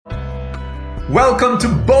Welcome to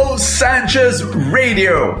Bo Sanchez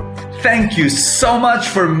Radio. Thank you so much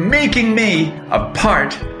for making me a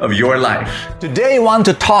part of your life. Today I want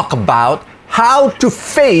to talk about how to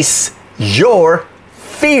face your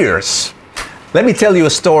fears. Let me tell you a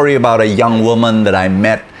story about a young woman that I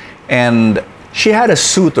met, and she had a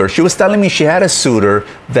suitor. She was telling me she had a suitor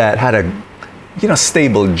that had a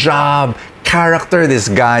stable job, character. This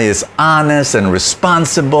guy is honest and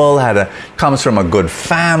responsible, comes from a good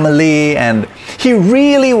family, and he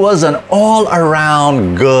really was an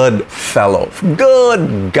all-around good fellow,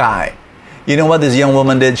 good guy. You know what this young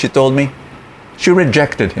woman did? She told me she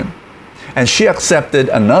rejected him, and she accepted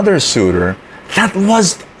another suitor that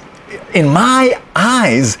was, in my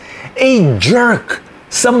eyes, a jerk.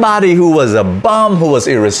 Somebody who was a bum, who was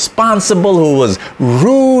irresponsible, who was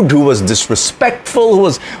rude, who was disrespectful, who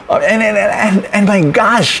was and my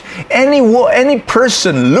gosh, any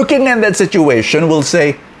person looking at that situation will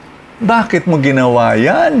say, bakit mo ginawa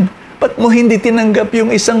yan? Ba't mo hindi tinanggap yung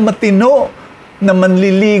isang matino na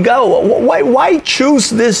manliligaw? Why choose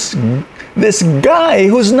this guy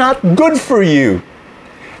who's not good for you?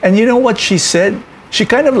 And you know what she said? She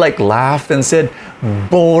kind of laughed and said,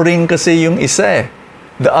 boring kasi yung isa eh.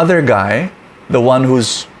 The other guy, the one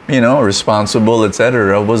who's, responsible,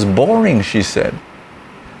 etc., was boring, she said.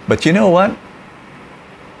 But you know what?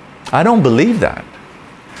 I don't believe that.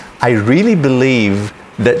 I really believe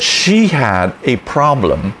that she had a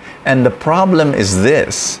problem, and the problem is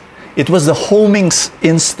this. It was the homing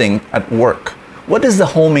instinct at work. What is the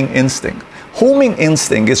homing instinct? Homing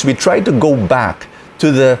instinct is we try to go back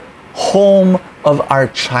to the home of our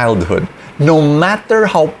childhood, no matter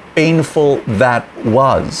how painful that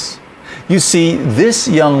was. You see, this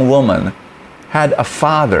young woman had a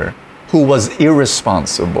father who was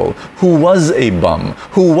irresponsible, who was a bum,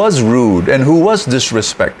 who was rude, and who was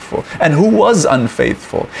disrespectful, and who was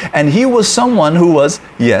unfaithful. And he was someone who was,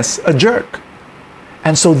 yes, a jerk.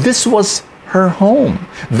 And so this was her home.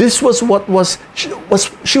 This was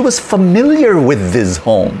she was familiar with this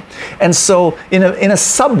home. And so in a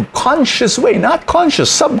subconscious way, not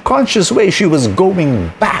conscious, subconscious way, she was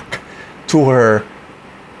going back to her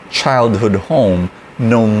childhood home,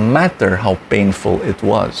 no matter how painful it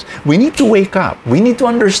was. We need to wake up. We need to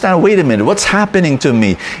understand, wait a minute, what's happening to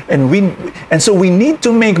me? And so we need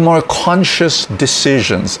to make more conscious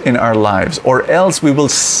decisions in our lives, or else we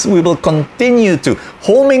will continue to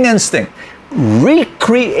homing instinct,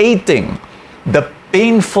 recreating the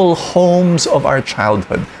painful homes of our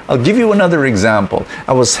childhood. I'll give you another example.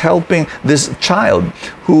 I was helping this child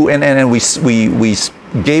who, and we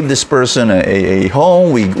gave this person a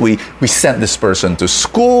home. We sent this person to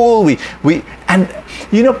school. And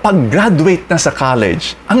pag graduate na sa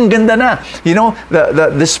college, ang ganda na.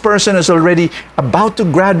 This person is already about to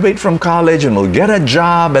graduate from college and will get a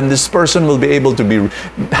job, and this person will be able to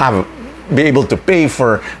be able to pay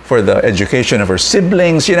for the education of her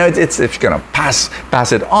siblings. It's gonna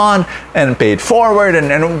pass it on and pay it forward,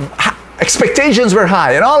 and expectations were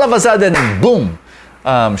high, and all of a sudden, boom,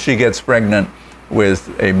 she gets pregnant with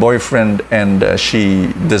a boyfriend, and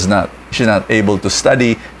she's not able to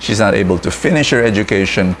study, she's not able to finish her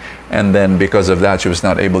education, and then because of that, she was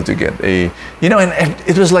not able to get and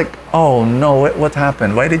it was like, oh no, what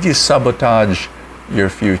happened? Why did you sabotage your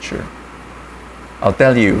future? I'll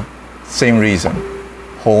tell you, same reason,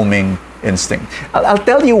 homing instinct. I'll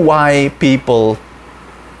tell you why people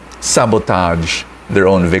sabotage their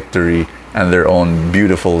own victory and their own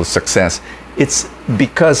beautiful success. It's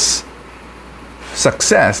because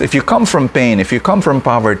success, if you come from pain, if you come from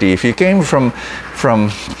poverty, if you came from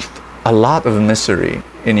a lot of misery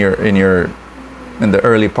in the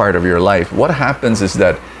early part of your life, what happens is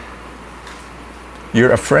that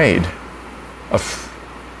you're afraid of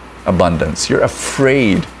abundance. You're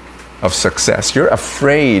afraid of success. You're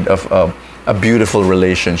afraid of a beautiful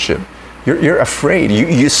relationship. You're afraid.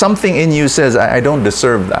 You something in you says, I don't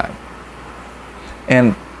deserve that.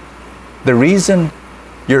 And the reason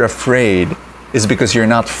you're afraid is because you're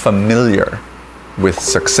not familiar with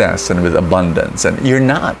success and with abundance, and you're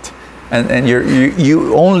not. And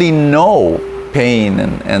you only know pain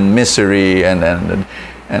and misery and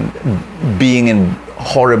being in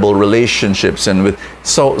horrible relationships, and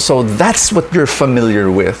so that's what you're familiar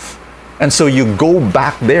with. And so you go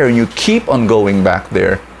back there, and you keep on going back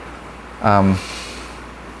there.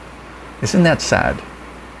 Isn't that sad?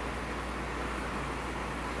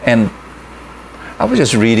 And I was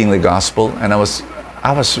just reading the gospel, and I was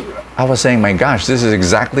saying, my gosh, this is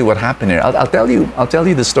exactly what happened here. I'll tell you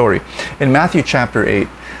the story. In Matthew chapter 8,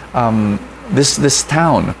 this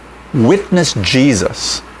town witnessed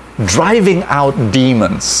Jesus driving out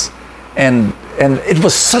demons. And And it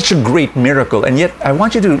was such a great miracle. And yet, I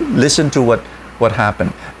want you to listen to what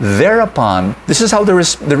happened. Thereupon, this is how the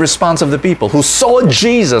response of the people who saw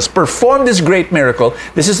Jesus perform this great miracle,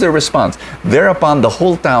 this is their response. Thereupon, the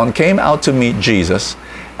whole town came out to meet Jesus.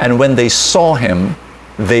 And when they saw him,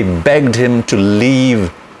 they begged him to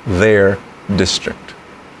leave their district.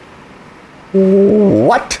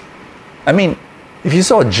 What? I mean, if you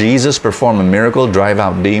saw Jesus perform a miracle, drive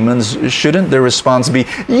out demons, shouldn't the response be,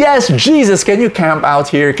 yes, Jesus, can you camp out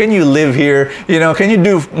here? Can you live here? Can you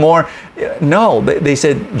do more? No, they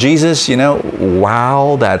said, Jesus,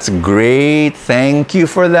 wow, that's great. Thank you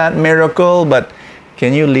for that miracle, but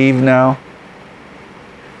can you leave now?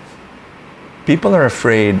 People are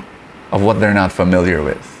afraid of what they're not familiar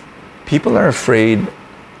with. People are afraid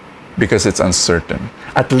because it's uncertain.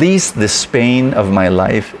 At least this pain of my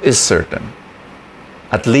life is certain.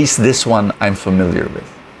 At least this one I'm familiar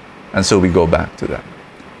with. And so we go back to that.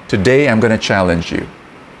 Today I'm going to challenge you.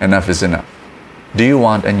 Enough is enough. Do you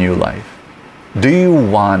want a new life? Do you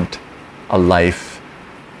want a life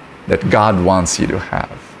that God wants you to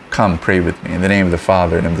have? Come, pray with me. In the name of the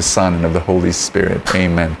Father, and of the Son, and of the Holy Spirit.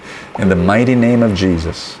 Amen. In the mighty name of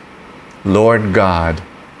Jesus, Lord God,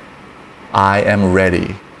 I am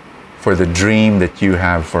ready for the dream that you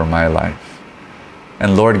have for my life.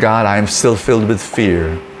 And Lord God, I am still filled with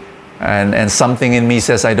fear. And something in me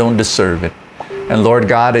says I don't deserve it. And Lord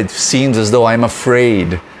God, it seems as though I'm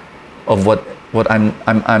afraid of what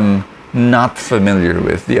I'm not familiar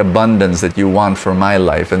with, the abundance that you want for my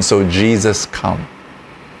life. And so Jesus, come.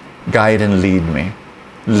 Guide and lead me.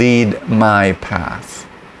 Lead my path.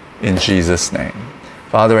 In Jesus' name.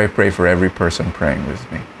 Father, I pray for every person praying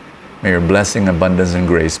with me. May your blessing, abundance, and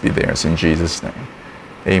grace be theirs in Jesus' name.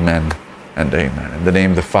 Amen and amen. In the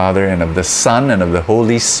name of the Father, and of the Son, and of the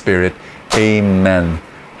Holy Spirit. Amen.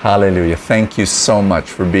 Hallelujah. Thank you so much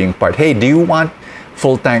for being part. Hey, do you want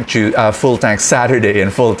Full Tank Saturday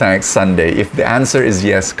and Full Tank Sunday? If the answer is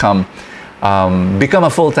yes, come. Become a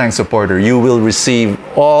Full Tank supporter. You will receive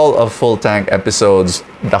all of Full Tank episodes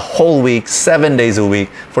the whole week, 7 days a week,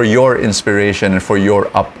 for your inspiration and for your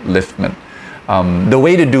upliftment. The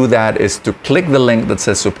way to do that is to click the link that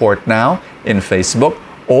says support now in Facebook,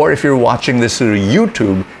 or if you're watching this through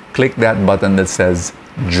YouTube, click that button that says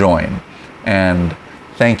join. And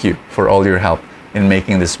thank you for all your help in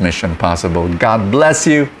making this mission possible. God bless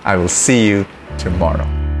you. I will see you tomorrow.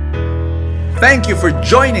 Thank you for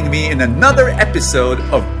joining me in another episode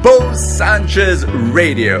of Bo Sanchez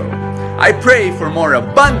Radio. I pray for more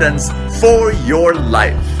abundance for your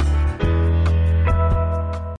life.